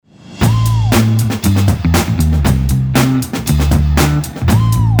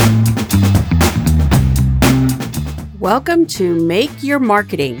Welcome to Make Your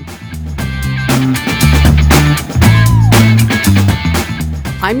Marketing.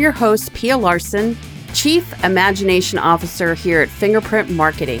 I'm your host, Pia Larson, Chief Imagination Officer here at Fingerprint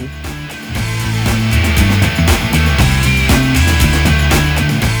Marketing.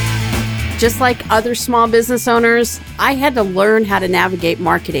 Just like other small business owners, I had to learn how to navigate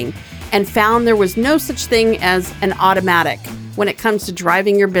marketing and found there was no such thing as an automatic when it comes to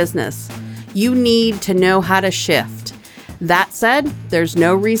driving your business. You need to know how to shift. That said, there's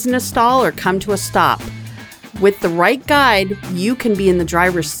no reason to stall or come to a stop. With the right guide, you can be in the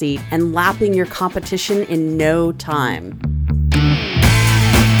driver's seat and lapping your competition in no time.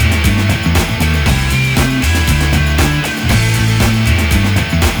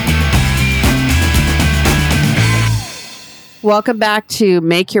 Welcome back to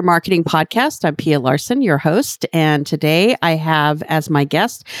Make Your Marketing Podcast. I'm Pia Larson, your host, and today I have as my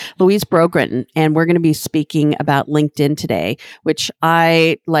guest Louise Brogren, and we're going to be speaking about LinkedIn today, which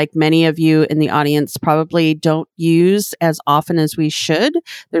I, like many of you in the audience, probably don't use as often as we should.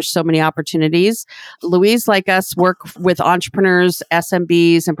 There's so many opportunities. Louise, like us, work with entrepreneurs,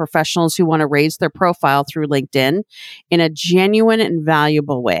 SMBs, and professionals who want to raise their profile through LinkedIn in a genuine and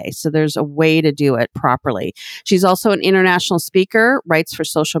valuable way. So there's a way to do it properly. She's also an international speaker, writes for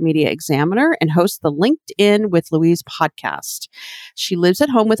Social Media Examiner, and hosts the LinkedIn with Louise podcast. She lives at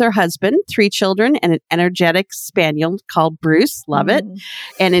home with her husband, 3 children, and an energetic spaniel called Bruce. Love it.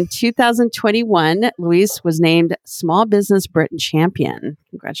 And in 2021, Louise was named Small Business Britain Champion.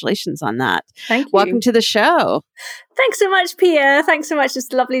 Congratulations on that. Thank you. Welcome to the show. Thanks so much, Pia. Thanks so much.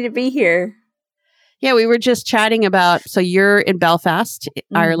 It's lovely to be here. Yeah, we were just chatting about, so you're in Belfast,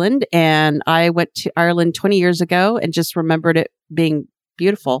 Ireland, and I went to Ireland 20 years ago and just remembered it being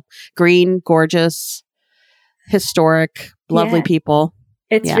beautiful, green, gorgeous, historic, lovely people.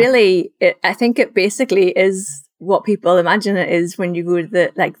 It's really, I think it basically is what people imagine it is when you go to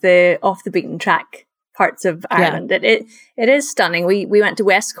the off the beaten track parts of Ireland. It is stunning. We went to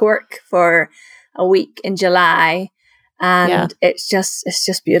West Cork for a week in July. And it's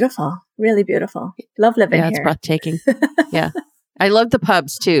just beautiful, really beautiful. Love living here. Yeah, it's breathtaking. Yeah. I love the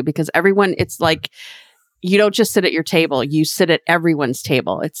pubs too, because everyone, it's like, you don't just sit at your table, you sit at everyone's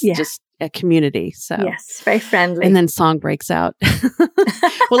table. It's just a community. So yes, very friendly. And then song breaks out.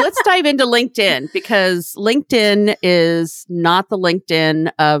 Well, let's dive into LinkedIn, because LinkedIn is not the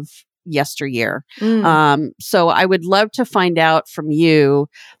LinkedIn of yesteryear. So I would love to find out from you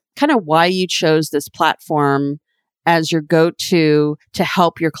kind of why you chose this platform as your go-to to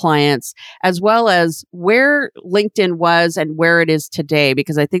help your clients, as well as where LinkedIn was and where it is today,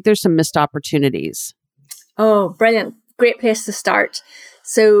 because I think there's some missed opportunities. Oh, brilliant. Great place to start.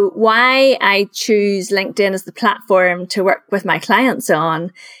 So why I choose LinkedIn as the platform to work with my clients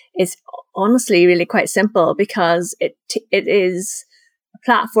on is honestly really quite simple, because it is a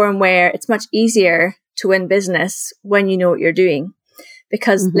platform where it's much easier to win business when you know what you're doing,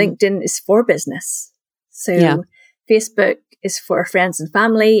 because LinkedIn is for business. So Facebook is for friends and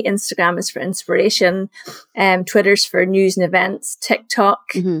family. Instagram is for inspiration. Twitter's for news and events. TikTok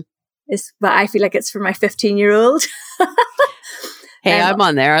is, but I feel like it's for my 15-year-old. Hey, I'm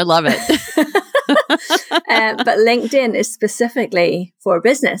on there. I love it. But LinkedIn is specifically for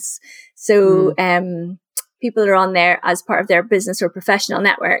business. So people are on there as part of their business or professional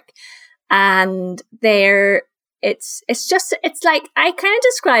network. And it's like, I kind of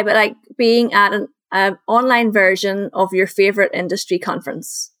describe it like being at an online version of your favorite industry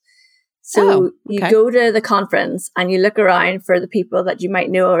conference. So you go to the conference and you look around for the people that you might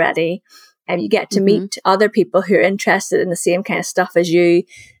know already, and you get to meet other people who are interested in the same kind of stuff as you,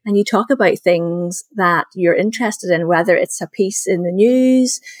 and you talk about things that you're interested in, whether it's a piece in the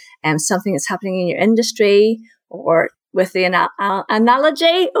news, something that's happening in your industry, or with the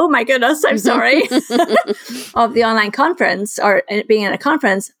analogy, oh my goodness, I'm sorry, of the online conference, or being in a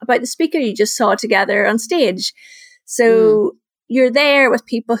conference, about the speaker you just saw together on stage. So you're there with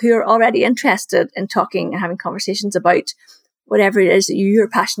people who are already interested in talking and having conversations about whatever it is that you're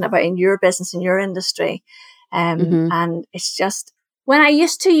passionate about in your business, in your industry. And it's just, when I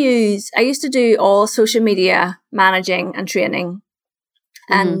used to do all social media managing and training.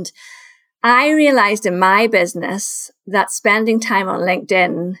 And I realized in my business that spending time on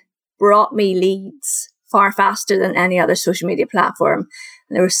LinkedIn brought me leads far faster than any other social media platform.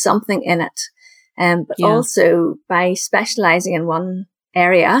 And there was something in it. But also by specializing in one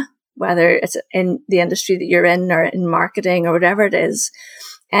area, whether it's in the industry that you're in or in marketing or whatever it is,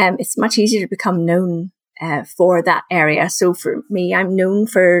 it's much easier to become known for that area. So for me, I'm known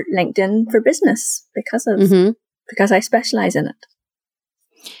for LinkedIn for business because I specialize in it.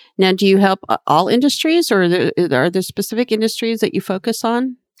 Now, do you help all industries, or are there specific industries that you focus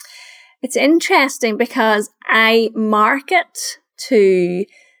on? It's interesting because I market to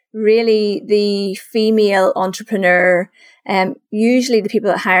really the female entrepreneur. Usually the people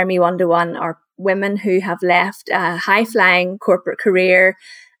that hire me one-to-one are women who have left a high-flying corporate career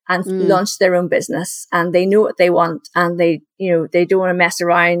and launched their own business, and they know what they want, and they don't want to mess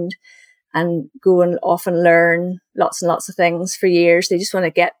around and go and often learn lots and lots of things for years. They just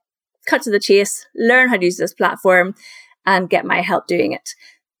want to cut to the chase, learn how to use this platform, and get my help doing it.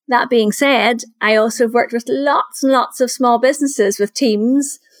 That being said, I also have worked with lots and lots of small businesses with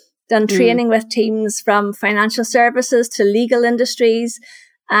teams, done training with teams from financial services to legal industries.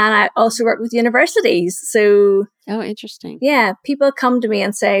 And I also work with universities. So, oh, interesting. Yeah, people come to me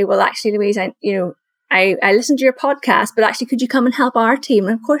and say, well, actually, Louise, I listened to your podcast, but actually, could you come and help our team?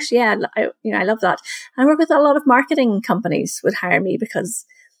 And of course, yeah, I love that. I work with a lot of marketing companies would hire me because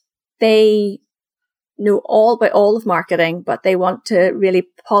they know all about all of marketing, but they want to really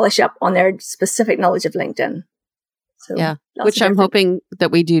polish up on their specific knowledge of LinkedIn. So, yeah, which I'm hoping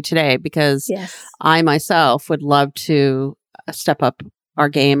that we do today, because I myself would love to step up our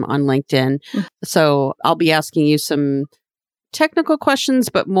game on LinkedIn. So I'll be asking you some technical questions,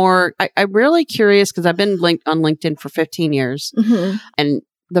 but more, I'm really curious because I've been on LinkedIn for 15 years. And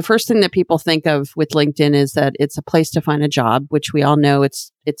the first thing that people think of with LinkedIn is that it's a place to find a job, which we all know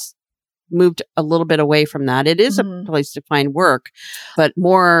it's moved a little bit away from that. It is a place to find work, but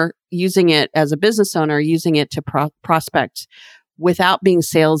more using it as a business owner, using it to prospect without being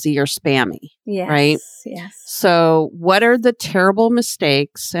salesy or spammy. Right? Yes. So what are the terrible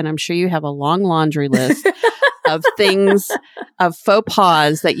mistakes? And I'm sure you have a long laundry list of things, of faux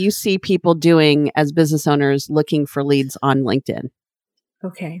pas that you see people doing as business owners looking for leads on LinkedIn.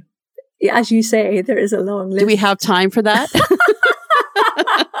 Okay. As you say, there is a long list. Do we have time for that?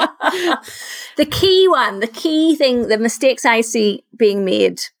 The key thing, the mistakes I see being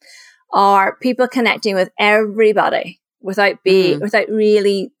made are people connecting with everybody without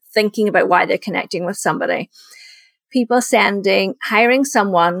really thinking about why they're connecting with somebody. People hiring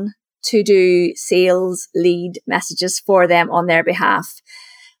someone to do sales lead messages for them on their behalf,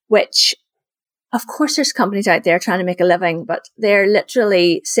 which of course there's companies out there trying to make a living, but they're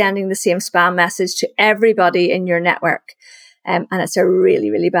literally sending the same spam message to everybody in your network. And it's a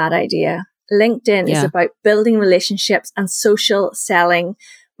really, really bad idea. LinkedIn is about building relationships and social selling,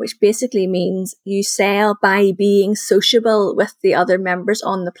 which basically means you sell by being sociable with the other members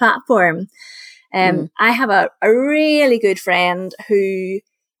on the platform. I have a really good friend who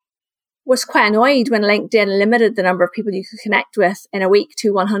was quite annoyed when LinkedIn limited the number of people you could connect with in a week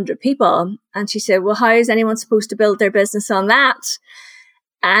to 100 people. And she said, well, how is anyone supposed to build their business on that?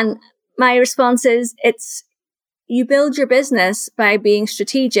 And my response is, you build your business by being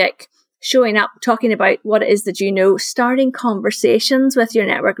strategic, showing up, talking about what it is that you know, starting conversations with your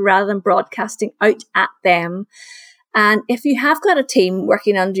network rather than broadcasting out at them. And if you have got a team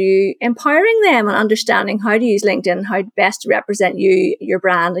working under you, empowering them and understanding how to use LinkedIn, how best to represent you, your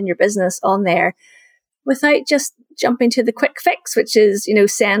brand and your business on there without just jumping to the quick fix, which is,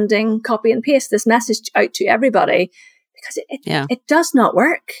 sending copy and paste this message out to everybody, because it does not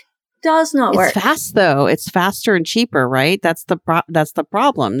work. Does not work. It's fast though. It's faster and cheaper, right? That's the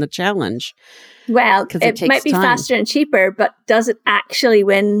problem, the challenge. Well, it might be faster and cheaper, but does it actually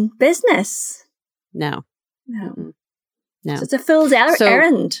win business? No. So it's a fool's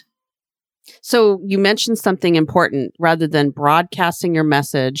errand. So you mentioned something important. Rather than broadcasting your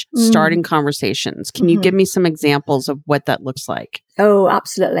message, starting conversations. Can you give me some examples of what that looks like? Oh,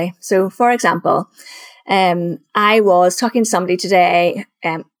 absolutely. So for example, I was talking to somebody today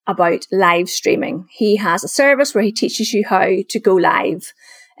about live streaming. He has a service where he teaches you how to go live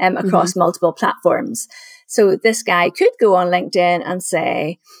across multiple platforms. So this guy could go on LinkedIn and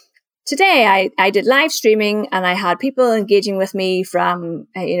say, today I did live streaming and I had people engaging with me from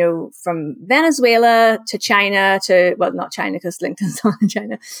Venezuela to China to, well, not China because LinkedIn's not in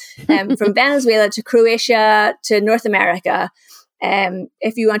China, from Venezuela to Croatia to North America.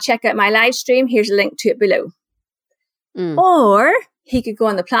 If you want to check out my live stream, here's a link to it below. Or he could go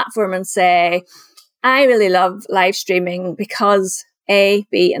on the platform and say, I really love live streaming because A,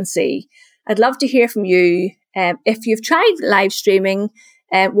 B, and C. I'd love to hear from you. If you've tried live streaming,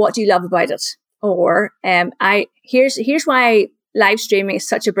 what do you love about it? Or here's why live streaming is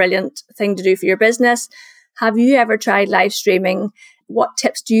such a brilliant thing to do for your business. Have you ever tried live streaming? What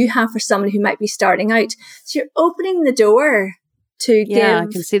tips do you have for someone who might be starting out? So you're opening the door to give. Yeah, I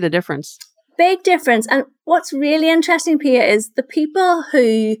can see the difference. Big difference. And what's really interesting, Pia, is the people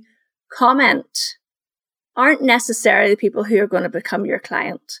who comment aren't necessarily the people who are going to become your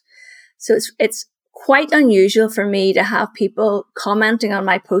client. So it's quite unusual for me to have people commenting on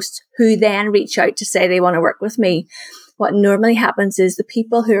my posts who then reach out to say they want to work with me. What normally happens is the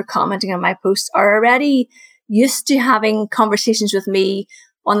people who are commenting on my posts are already used to having conversations with me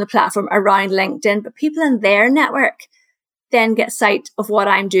on the platform around LinkedIn, but people in their network then get sight of what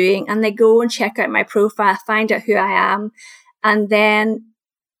I'm doing and they go and check out my profile, find out who I am, and then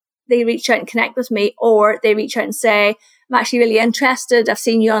they reach out and connect with me, or they reach out and say, I'm actually really interested. I've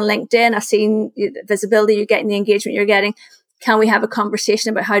seen you on LinkedIn. I've seen the visibility you're getting, the engagement you're getting. Can we have a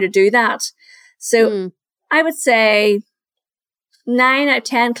conversation about how to do that? So I would say 9 out of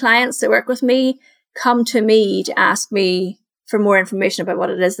 10 clients that work with me come to me to ask me for more information about what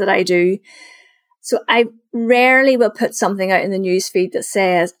it is that I do. So I rarely will put something out in the newsfeed that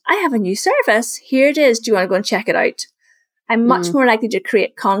says, I have a new service. Here it is. Do you want to go and check it out? I'm much more likely to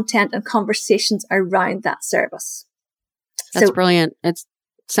create content and conversations around that service. That's brilliant. It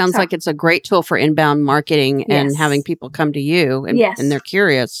sounds like it's a great tool for inbound marketing and having people come to you and they're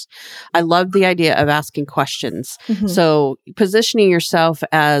curious. I love the idea of asking questions. So positioning yourself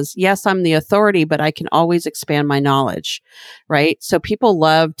as, yes, I'm the authority, but I can always expand my knowledge, right? So people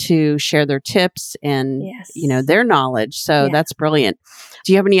love to share their tips and, their knowledge. So that's brilliant.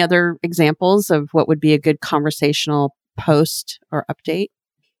 Do you have any other examples of what would be a good conversational post or update?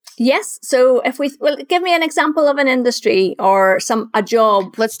 Yes. So give me an example of an industry or a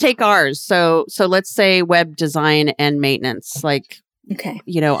job. Let's take ours. So let's say web design and maintenance. Okay.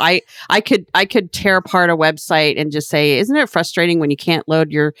 I could tear apart a website and just say, isn't it frustrating when you can't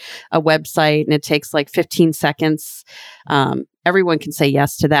load a website and it takes 15 seconds? Everyone can say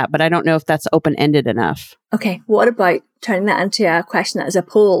yes to that, but I don't know if that's open-ended enough. Okay. What about turning that into a question that is a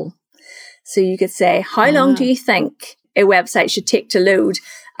poll? So you could say, how long do you think a website should take to load?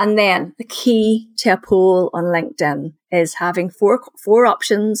 And then the key to a poll on LinkedIn is having four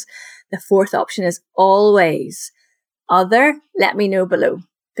options. The fourth option is always other, let me know below.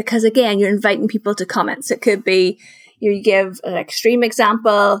 Because again, you're inviting people to comment. So it could be you give an extreme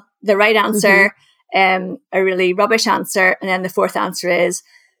example, the right answer, a really rubbish answer. And then the fourth answer is,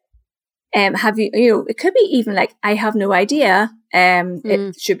 it could be even I have no idea.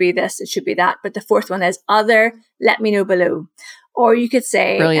 It should be this, it should be that. But the fourth one is other, let me know below. Or you could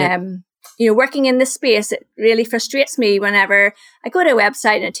say, working in this space, it really frustrates me whenever I go to a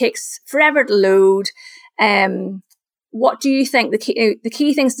website and it takes forever to load. What do you think the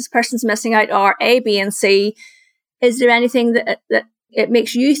key things this person's missing out are A, B, and C? Is there anything that it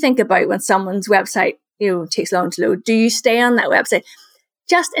makes you think about when someone's website, takes long to load? Do you stay on that website?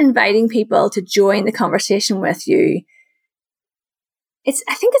 Just inviting people to join the conversation with you. I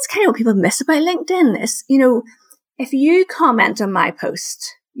think it's kind of what people miss about LinkedIn is, if you comment on my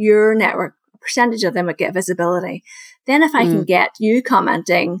post, your network, a percentage of them would get visibility. Then if I can get you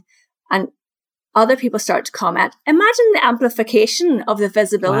commenting and other people start to comment, imagine the amplification of the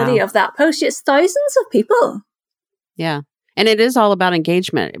visibility of that post. It's thousands of people. Yeah. And it is all about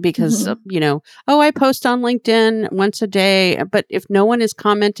engagement because, I post on LinkedIn once a day, but if no one is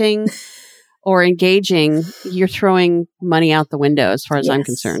commenting or engaging, you're throwing money out the window as far as I'm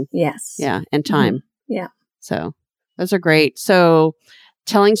concerned. Yes. Yeah. And time. Yeah. So those are great. So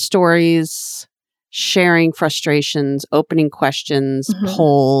telling stories, sharing frustrations, opening questions,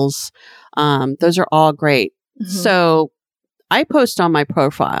 polls, those are all great. So I post on my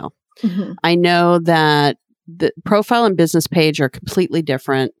profile. I know that the profile and business page are completely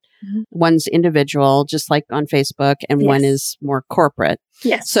different. One's individual, just like on Facebook, and one is more corporate.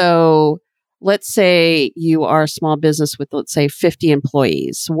 Yes. So let's say you are a small business with, let's say, 50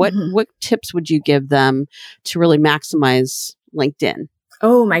 employees. What tips would you give them to really maximize LinkedIn?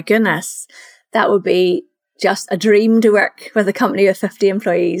 Oh my goodness. That would be just a dream to work with a company with 50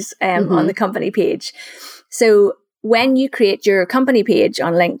 employees on the company page. So when you create your company page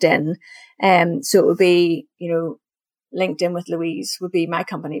on LinkedIn, so it would be, LinkedIn with Louise would be my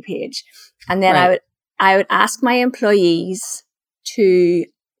company page. And then I would ask my employees to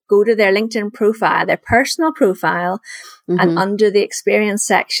go to their LinkedIn profile, their personal profile, and under the experience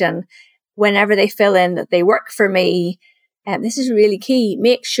section, whenever they fill in that they work for me, this is really key.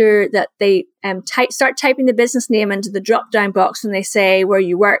 Make sure that they start typing the business name into the drop-down box when they say where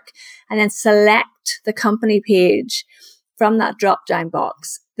you work, and then select the company page from that drop-down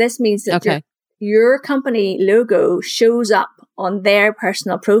box. This means that your company logo shows up on their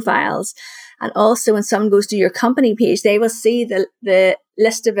personal profiles. And also when someone goes to your company page, they will see the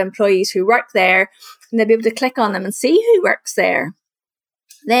list of employees who work there, and they'll be able to click on them and see who works there.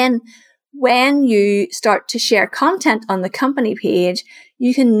 Then when you start to share content on the company page,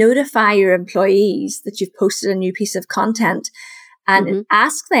 you can notify your employees that you've posted a new piece of content. and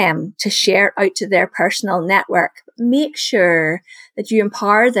ask them to share out to their personal network. Make sure that you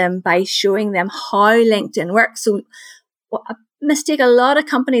empower them by showing them how LinkedIn works. So what a mistake a lot of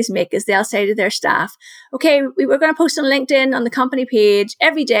companies make is they'll say to their staff, okay, we're going to post on LinkedIn on the company page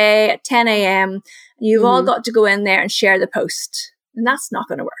every day at 10 a.m. You've all got to go in there and share the post. And that's not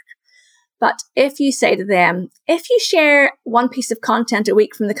going to work. But if you say to them, if you share one piece of content a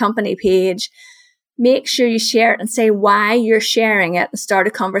week from the company page, make sure you share it and say why you're sharing it and start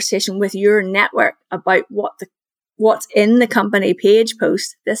a conversation with your network about what's in the company page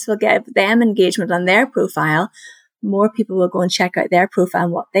post. This will give them engagement on their profile. More people will go and check out their profile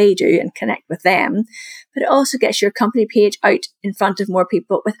and what they do and connect with them. But it also gets your company page out in front of more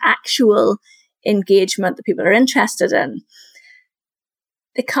people with actual engagement that people are interested in.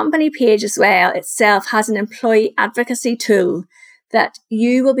 The company page as well itself has an employee advocacy tool that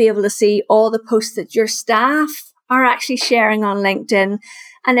you will be able to see all the posts that your staff are actually sharing on LinkedIn.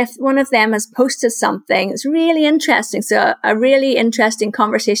 And if one of them has posted something that's really interesting, so a really interesting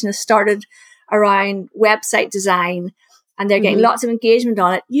conversation has started around website design and they're getting lots of engagement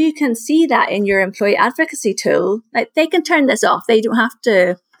on it, you can see that in your employee advocacy tool. Like, they can turn this off. They don't have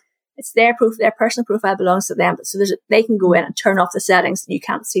to. It's their personal profile belongs to them. So they can go in and turn off the settings and you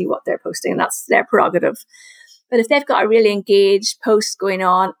can't see what they're posting, and that's their prerogative. But if they've got a really engaged post going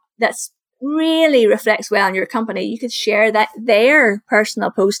on that's really reflects well on your company, you could share that their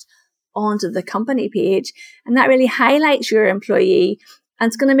personal post onto the company page, and that really highlights your employee and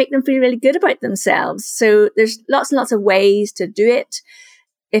it's going to make them feel really good about themselves. So there's lots and lots of ways to do it.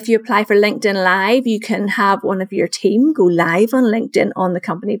 If you apply for LinkedIn Live, you can have one of your team go live on LinkedIn on the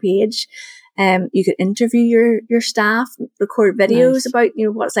company page. You could interview your staff, record videos about,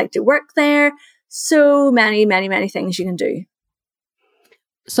 what it's like to work there. So many, many, many things you can do.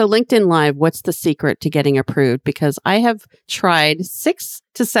 So LinkedIn Live, what's the secret to getting approved? Because I have tried 6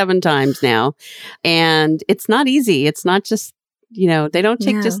 to 7 times now, and it's not easy. It's not just, they don't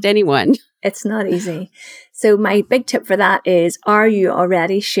take just anyone. It's not easy. So my big tip for that is, are you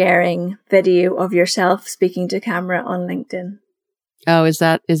already sharing video of yourself speaking to camera on LinkedIn? Oh, is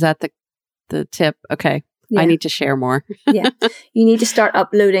that the tip? Okay. Yeah. I need to share more. Yeah. You need to start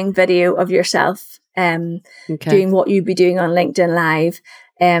uploading video of yourself doing what you'd be doing on LinkedIn Live.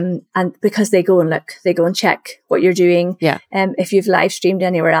 And because they go and check what you're doing. Yeah. If you've live streamed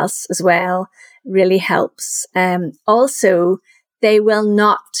anywhere else as well, really helps. Also, they will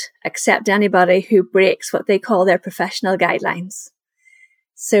not accept anybody who breaks what they call their professional guidelines.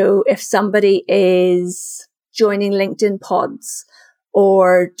 So if somebody is joining LinkedIn pods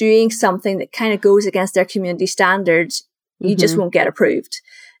or doing something that kind of goes against their community standards, you just won't get approved.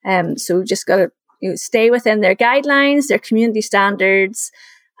 So you just got to stay within their guidelines, their community standards.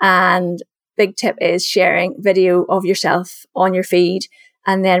 And big tip is sharing video of yourself on your feed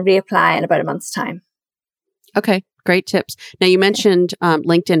and then reapply in about a month's time. Okay, great tips. Now you mentioned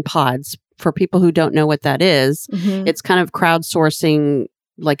LinkedIn pods. For people who don't know what that is, it's kind of crowdsourcing,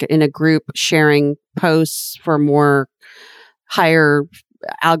 like in a group, sharing posts for more higher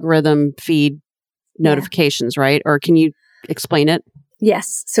algorithm feed notifications, right? Or can you explain it?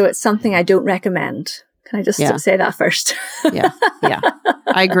 Yes. So it's something I don't recommend. Can I just say that first? Yeah.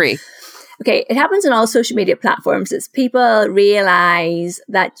 I agree. Okay. It happens on all social media platforms. It's people realize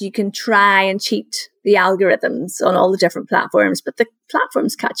that you can try and cheat the algorithms on all the different platforms, but the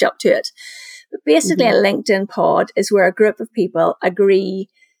platforms catch up to it. But basically a LinkedIn pod is where a group of people agree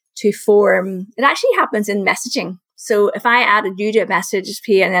to form. It actually happens in messaging. So if I added you to a message,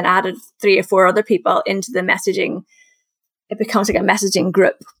 Pia, and then added 3 or 4 other people into the messaging, it becomes like a messaging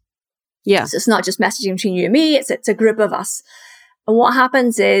group. Yeah. So it's not just messaging between you and me, it's a group of us. And what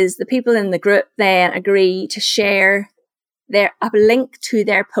happens is the people in the group then agree to share a link to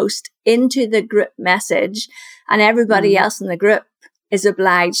their post into the group message, and everybody else in the group is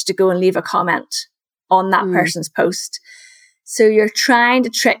obliged to go and leave a comment on that person's post. So you're trying to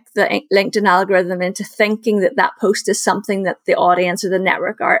trick the LinkedIn algorithm into thinking that post is something that the audience or the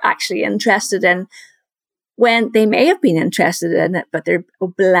network are actually interested in, when they may have been interested in it, but they're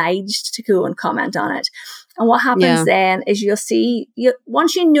obliged to go and comment on it. And what happens then is you'll see,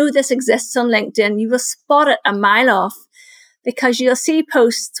 once you know this exists on LinkedIn, you will spot it a mile off, because you'll see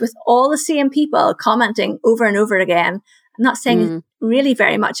posts with all the same people commenting over and over again. I'm not saying really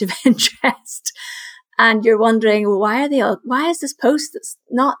very much of interest. And you're wondering, well, why is this post that's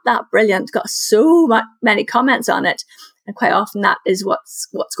not that brilliant got so many comments on it? And quite often that is what's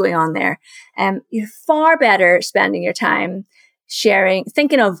going on there. You're far better spending your time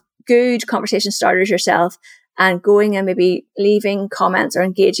thinking of good conversation starters yourself, and going and maybe leaving comments or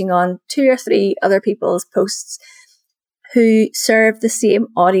engaging on 2 or 3 other people's posts who serve the same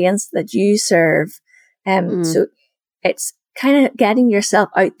audience that you serve. So it's kind of getting yourself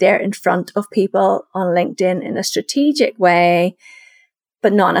out there in front of people on LinkedIn in a strategic way,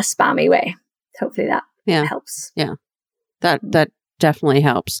 but not in a spammy way. Hopefully that helps. Yeah, that definitely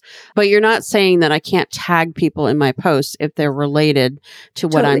helps. But you're not saying that I can't tag people in my posts if they're related to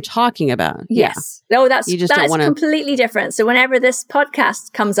what I'm talking about. Yes. No, that's completely different. So whenever this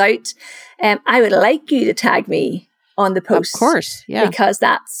podcast comes out, I would like you to tag me on the post. Of course. Yeah. Because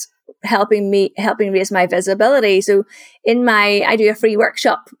that's helping raise my visibility. So I do a free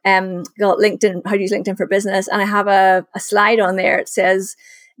workshop called LinkedIn, how to use LinkedIn for business. And I have a slide on there. It says,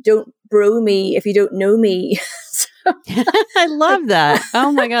 don't bro me if you don't know me. I love that.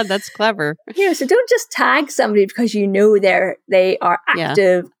 Oh my God, that's clever. So don't just tag somebody because you know they are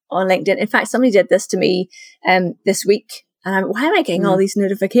active on LinkedIn. In fact, somebody did this to me this week. And why am I getting all these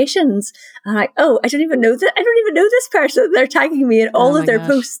notifications? And I'm like, oh, I don't even know this person. They're tagging me in all of their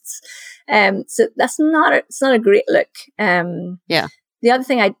posts. So it's not a great look. The other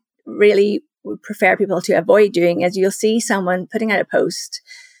thing I really would prefer people to avoid doing is you'll see someone putting out a post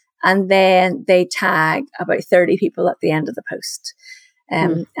and then they tag about 30 people at the end of the post.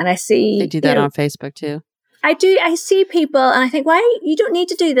 And I see... They do that on Facebook too. I do. I see people and I think, why? You don't need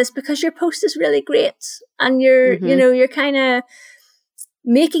to do this because your post is really great. And you're, you're kind of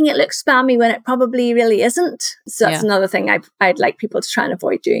making it look spammy when it probably really isn't. So that's another thing I'd like people to try and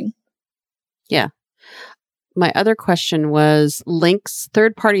avoid doing. Yeah. My other question was links,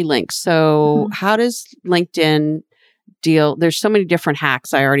 third-party links. So how does LinkedIn deal? There's so many different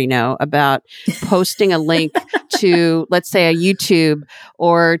hacks I already know about posting a link to, let's say, a YouTube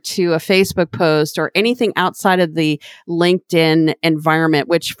or to a Facebook post or anything outside of the LinkedIn environment,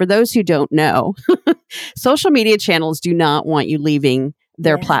 which for those who don't know, social media channels do not want you leaving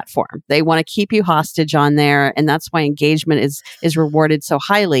their platform. They want to keep you hostage on there. And that's why engagement is rewarded so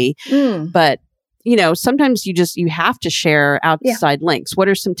highly. But sometimes you have to share outside links. What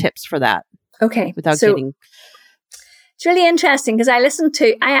are some tips for that? Okay. Without getting... It's really interesting because I listen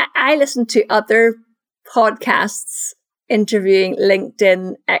to other podcasts interviewing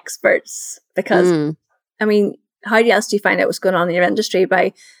LinkedIn experts because, how else do you find out what's going on in your industry?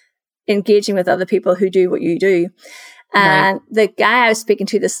 By engaging with other people who do what you do. And the guy I was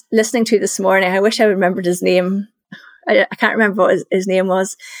listening to this morning, I wish I remembered his name. I can't remember what his name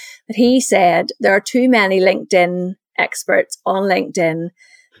was, but he said there are too many LinkedIn experts on LinkedIn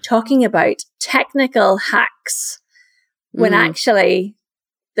talking about technical hacks when actually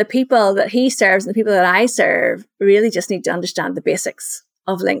the people that he serves and the people that I serve really just need to understand the basics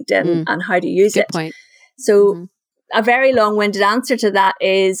of LinkedIn and how to use it. Good point. So a very long-winded answer to that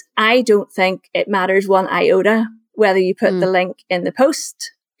is I don't think it matters one iota whether you put the link in the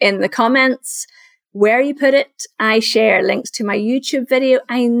post, in the comments, where you put it. I share links to my YouTube video.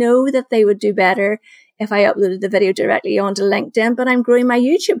 I know that they would do better if I uploaded the video directly onto LinkedIn, but I'm growing my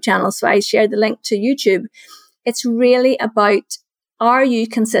YouTube channel, so I share the link to YouTube. It's really about, are you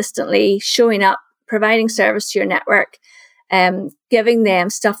consistently showing up, providing service to your network, giving them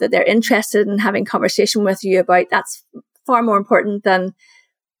stuff that they're interested in having conversation with you about? That's far more important than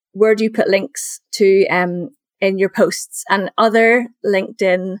where do you put links to in your posts. And other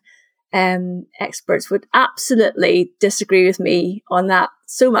LinkedIn experts would absolutely disagree with me on that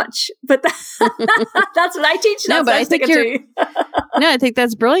so much, but that's what I teach. No, but I think I think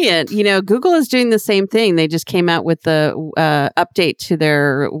that's brilliant. Google is doing the same thing. They just came out with the update to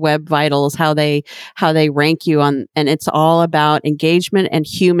their Web Vitals, how they rank you on, and it's all about engagement and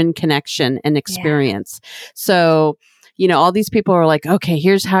human connection and experience. So, all these people are like, okay,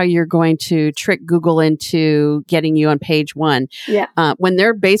 here's how you're going to trick Google into getting you on page one. Yeah. When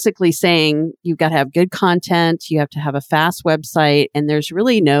they're basically saying you've got to have good content, you have to have a fast website, and there's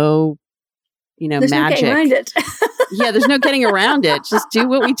really no, there's magic. No getting around it. Yeah, there's no getting around it. Just do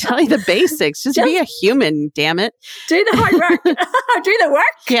what we tell you, the basics. Just be a human, damn it. Do the hard work. Do the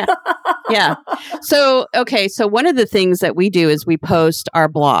work. Yeah. So one of the things that we do is we post our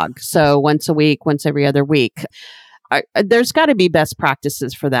blog. So once a week, once every other week. There's got to be best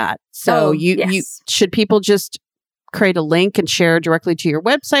practices for that. So you should people just create a link and share directly to your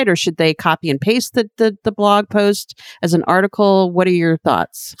website, or should they copy and paste the blog post as an article? What are your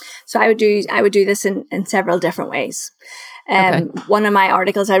thoughts? So I would do this in several different ways. One of my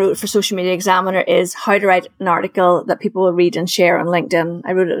articles I wrote for Social Media Examiner is how to write an article that people will read and share on LinkedIn.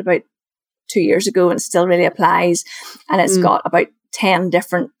 I wrote it about 2 years ago and it still really applies. And it's got about 10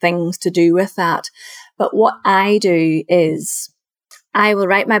 different things to do with that. But what I do is I will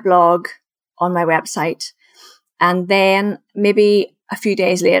write my blog on my website, and then maybe a few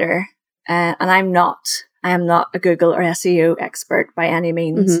days later, and I'm not I am not a Google or SEO expert by any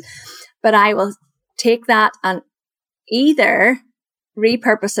means, but I will take that and either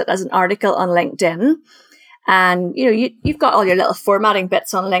repurpose it as an article on LinkedIn. And, you've got all your little formatting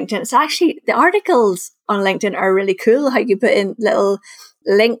bits on LinkedIn. It's actually, the articles on LinkedIn are really cool. How you put in little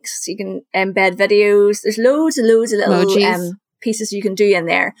links, you can embed videos. There's loads and loads of little pieces you can do in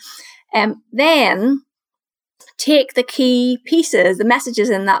there. Then take the key pieces, the messages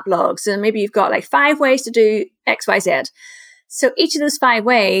in that blog. So maybe you've got like 5 ways to do X, Y, Z. So each of those 5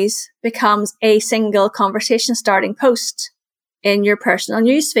 ways becomes a single conversation starting post in your personal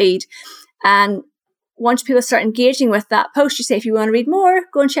newsfeed. And once people start engaging with that post, you say, if you want to read more,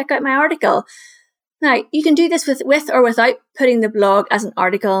 go and check out my article. Now, you can do this with or without putting the blog as an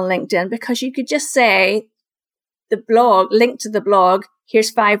article on LinkedIn, because you could just say the blog, link to the blog, here's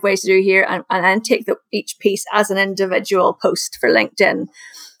 5 ways to do here, and then take each piece as an individual post for LinkedIn.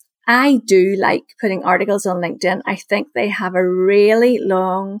 I do like putting articles on LinkedIn. I think they have a really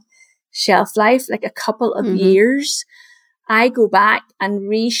long shelf life, like a couple of years. I go back and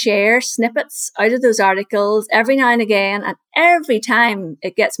reshare snippets out of those articles every now and again. And every time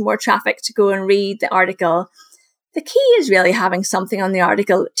it gets more traffic to go and read the article. The key is really having something on the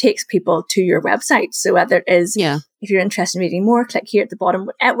article that takes people to your website. So whether it is, if you're interested in reading more, click here at the bottom,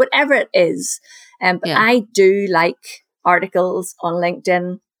 whatever it is. But I do like articles on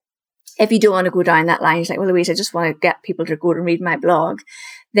LinkedIn. If you don't want to go down that line, you're like, well, Louise, I just want to get people to go and read my blog.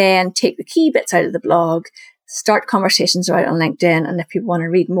 Then take the key bits out of the blog, start conversations right on LinkedIn. And if people want to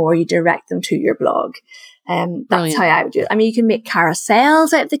read more, you direct them to your blog. That's how I would do it. I mean, you can make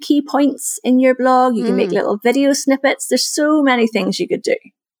carousels out of the key points in your blog. You can make little video snippets. There's so many things you could do.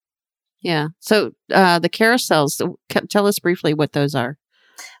 Yeah. So the carousels, tell us briefly what those are.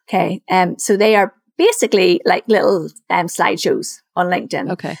 Okay. So they are basically like little slideshows on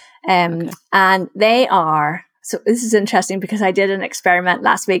LinkedIn. Okay. And they are, so this is interesting because I did an experiment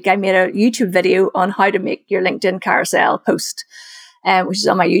last week. I made a YouTube video on how to make your LinkedIn carousel post, which is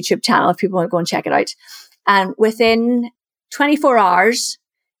on my YouTube channel if people want to go and check it out. And within 24 hours,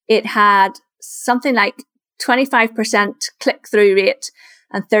 it had something like 25% click-through rate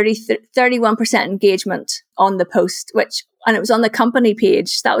and 31% engagement on the post, and it was on the company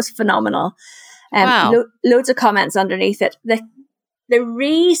page. That was phenomenal. Wow. Loads of comments underneath it. The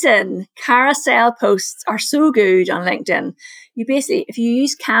reason carousel posts are so good on LinkedIn, you basically, if you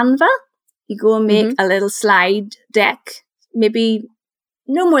use Canva, you go and make a little slide deck, maybe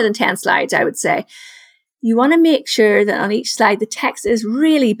no more than 10 slides, I would say. You want to make sure that on each slide, the text is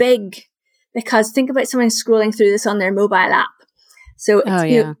really big, because think about someone scrolling through this on their mobile app. So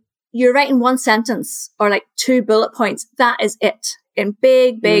you're writing one sentence or like 2 bullet points. That is it in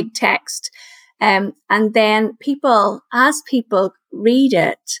big text. And then as people read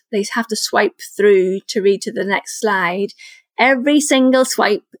it, they have to swipe through to read to the next slide. Every single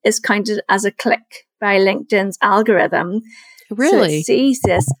swipe is counted as a click by LinkedIn's algorithm. Really? So it sees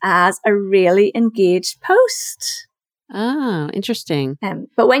this as a really engaged post. Ah, interesting.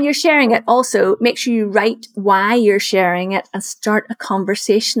 But when you're sharing it, also make sure you write why you're sharing it and start a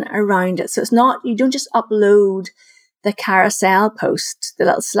conversation around it. So it's not, you don't just upload the carousel post, the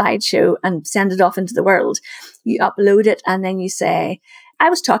little slideshow, and send it off into the world. You upload it and then you say, I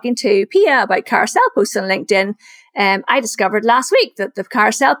was talking to Pia about carousel posts on LinkedIn. I discovered last week that the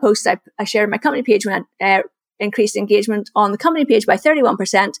carousel post I shared on my company page when I increased engagement on the company page by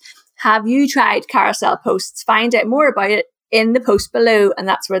 31%. Have you tried carousel posts? Find out more about it in the post below, and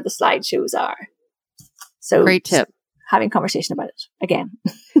that's where the slideshows are. So great tip. Having conversation about it again.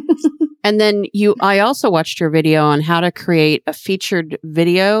 And then I also watched your video on how to create a featured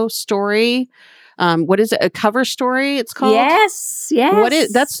video story. What is it? A cover story, it's called? Yes. What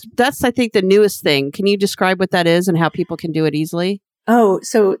is that's I think the newest thing. Can you describe what that is and how people can do it easily? Oh,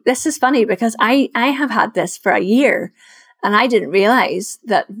 so this is funny because I have had this for a year and I didn't realize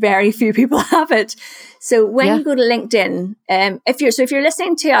that very few people have it. So when you go to LinkedIn, if you're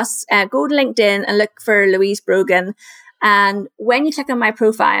listening to us, go to LinkedIn and look for Louise Brogan. And when you click on my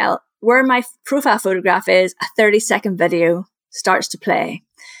profile, where my profile photograph is, a 30-second video starts to play.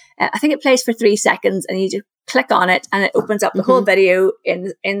 I think it plays for 3 seconds and you just click on it and it opens up the whole video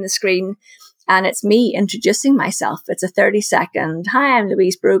in the screen. And it's me introducing myself. It's a 30-second, hi, I'm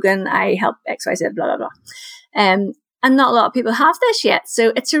Louise Brogan. I help XYZ, blah, blah, blah. And not a lot of people have this yet.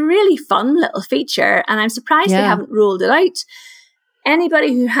 So it's a really fun little feature. And I'm surprised they haven't rolled it out.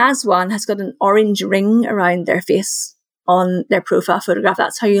 Anybody who has one has got an orange ring around their face on their profile photograph.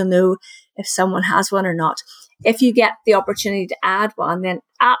 That's how you'll know if someone has one or not. If you get the opportunity to add one, then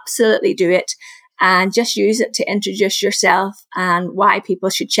absolutely do it. and just use it to introduce yourself and why people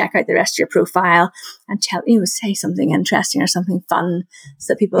should check out the rest of your profile, and say something interesting or something fun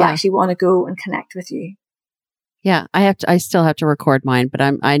so that people actually want to go and connect with you. Yeah, I still have to record mine, but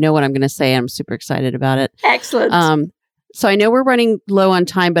I know what I'm going to say. I'm super excited about it. Excellent. So I know we're running low on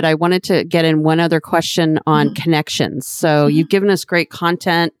time, but I wanted to get in one other question on connections. So you've given us great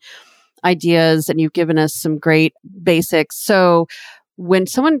content ideas and you've given us some great basics. So when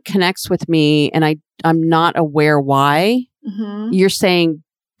someone connects with me and I'm not aware why, you're saying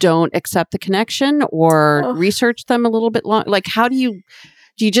don't accept the connection or research them a little bit long. Like, how do you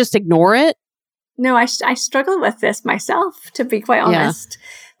just ignore it? No, I struggle with this myself, to be quite honest,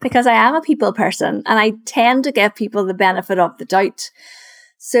 because I am a people person and I tend to give people the benefit of the doubt.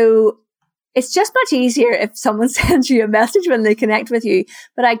 So it's just much easier if someone sends you a message when they connect with you.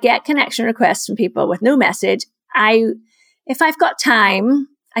 But I get connection requests from people with no message. If I've got time,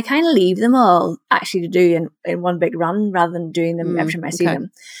 I kind of leave them all actually to do in one big run rather than doing them every time I see them.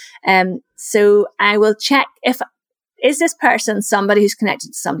 So I will check is this person somebody who's connected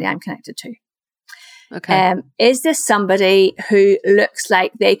to somebody I'm connected to? Okay. Is this somebody who looks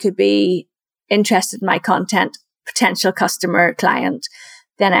like they could be interested in my content, potential customer, client?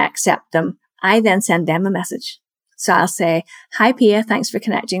 Then I accept them. I then send them a message. So I'll say, "Hi Pia, thanks for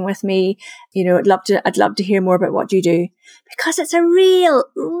connecting with me. I'd love to hear more about what you do," because it's a real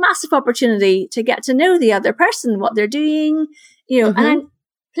massive opportunity to get to know the other person, what they're doing, and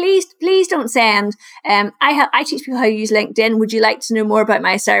please don't send, I teach people how to use LinkedIn. Would you like to know more about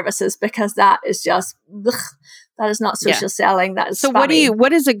my services? Because that is just, that is not social selling. That is so spammy.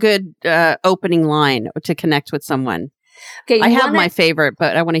 what is a good opening line to connect with someone? Okay, I have my favorite,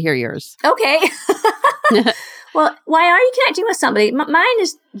 but I want to hear yours. Okay. Well, why are you connecting with somebody? Mine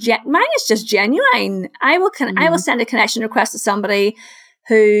is just genuine. I will send a connection request to somebody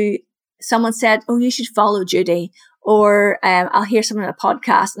who someone said, "Oh, you should follow Judy." Or I'll hear someone on a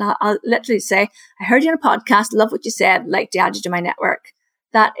podcast and I'll literally say, "I heard you on a podcast, love what you said, like to add you to my network."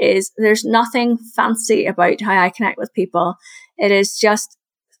 There's nothing fancy about how I connect with people. It is just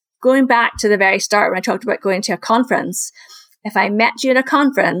going back to the very start when I talked about going to a conference. If I met you at a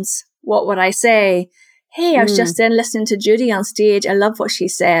conference, what would I say? "Hey, I was just in listening to Judy on stage. I love what she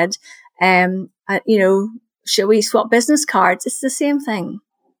said. Shall we swap business cards?" It's the same thing.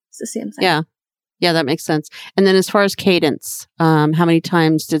 Yeah, that makes sense. And then as far as cadence, how many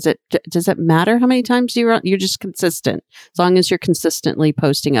times does it matter how many times you're just consistent, as long as you're consistently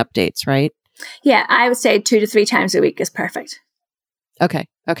posting updates, right? Yeah, I would say 2 to 3 times a week is perfect.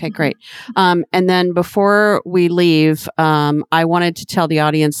 Okay, great. And then before we leave, I wanted to tell the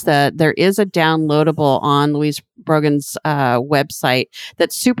audience that there is a downloadable on Louise Brogan's website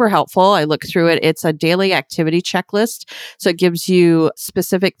that's super helpful. I looked through it. It's a daily activity checklist. So it gives you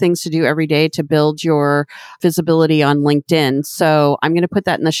specific things to do every day to build your visibility on LinkedIn. So I'm going to put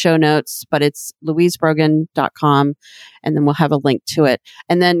that in the show notes, but it's louisebrogan.com, and then we'll have a link to it.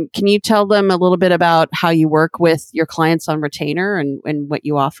 And then can you tell them a little bit about how you work with your clients on retainer and what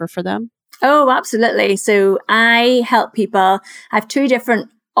you offer for them? Oh, absolutely. So I help people. I have 2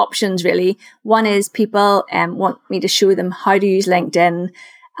 different options, really. One is people want me to show them how to use LinkedIn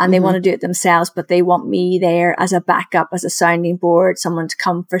and they want to do it themselves, but they want me there as a backup, as a sounding board, someone to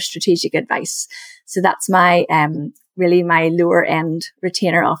come for strategic advice. So that's my really my lower end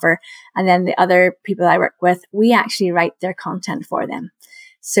retainer offer. And then the other people I work with, we actually write their content for them.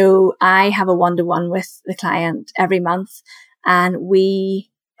 So I have a one-to-one with the client every month, and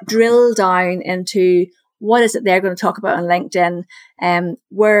we drill down into what is it they're going to talk about on LinkedIn?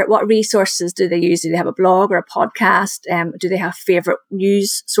 What resources do they use? Do they have a blog or a podcast? Do they have favorite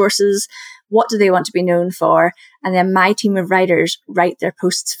news sources? What do they want to be known for? And then my team of writers write their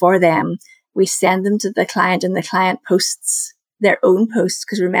posts for them. We send them to the client, and the client posts their own posts.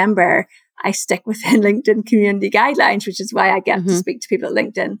 Because remember, I stick within LinkedIn community guidelines, which is why I get to speak to people at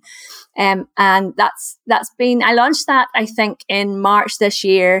LinkedIn. And I launched that, I think, in March this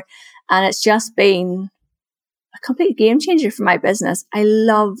year. And it's just been a complete game changer for my business. I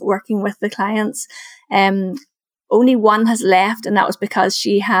love working with the clients. Only one has left, and that was because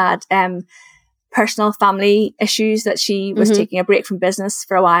she had personal family issues that she was taking a break from business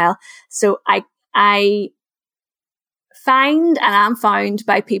for a while. So I find and am found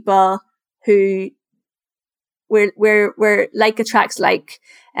by people who we're like attracts like.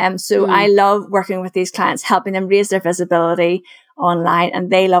 So I love working with these clients, helping them raise their visibility online,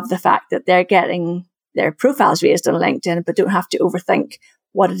 and they love the fact that they're getting their profiles raised on LinkedIn, but don't have to overthink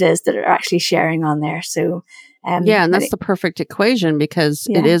what it is that they're actually sharing on there. So And that's the perfect equation, because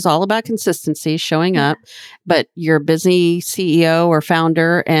it is all about consistency, showing up, but you're a busy CEO or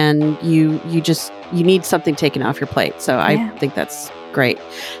founder, and you need something taken off your plate. So I think that's great.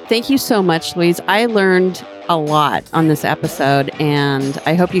 Thank you so much, Louise. I learned a lot on this episode, and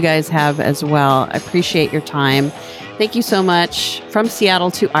I hope you guys have as well. I appreciate your time. Thank you so much from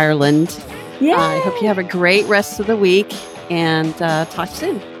Seattle to Ireland. I hope you have a great rest of the week, and talk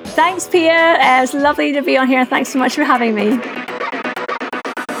soon. Thanks, Pia. It's lovely to be on here. Thanks so much for having me.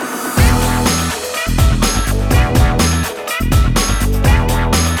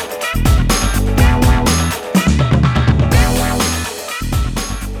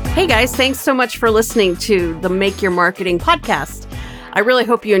 Hey guys, thanks so much for listening to the Make Your Marketing podcast. I really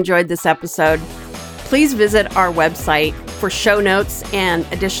hope you enjoyed this episode. Please visit our website for show notes and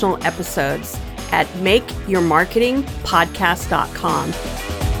additional episodes at makeyourmarketingpodcast.com.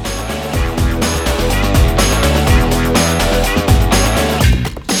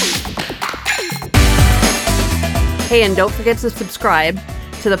 Hey, and don't forget to subscribe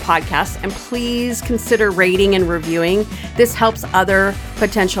to the podcast, and please consider rating and reviewing. This helps other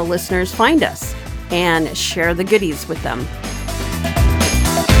potential listeners find us, and share the goodies with them.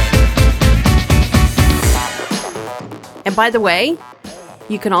 And by the way,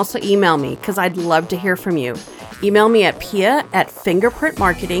 you can also email me, because I'd love to hear from you. Email me at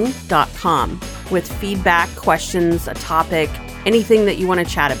pia@fingerprintmarketing.com with feedback, questions, a topic, anything that you want to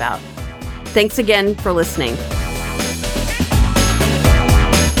chat about. Thanks again for listening.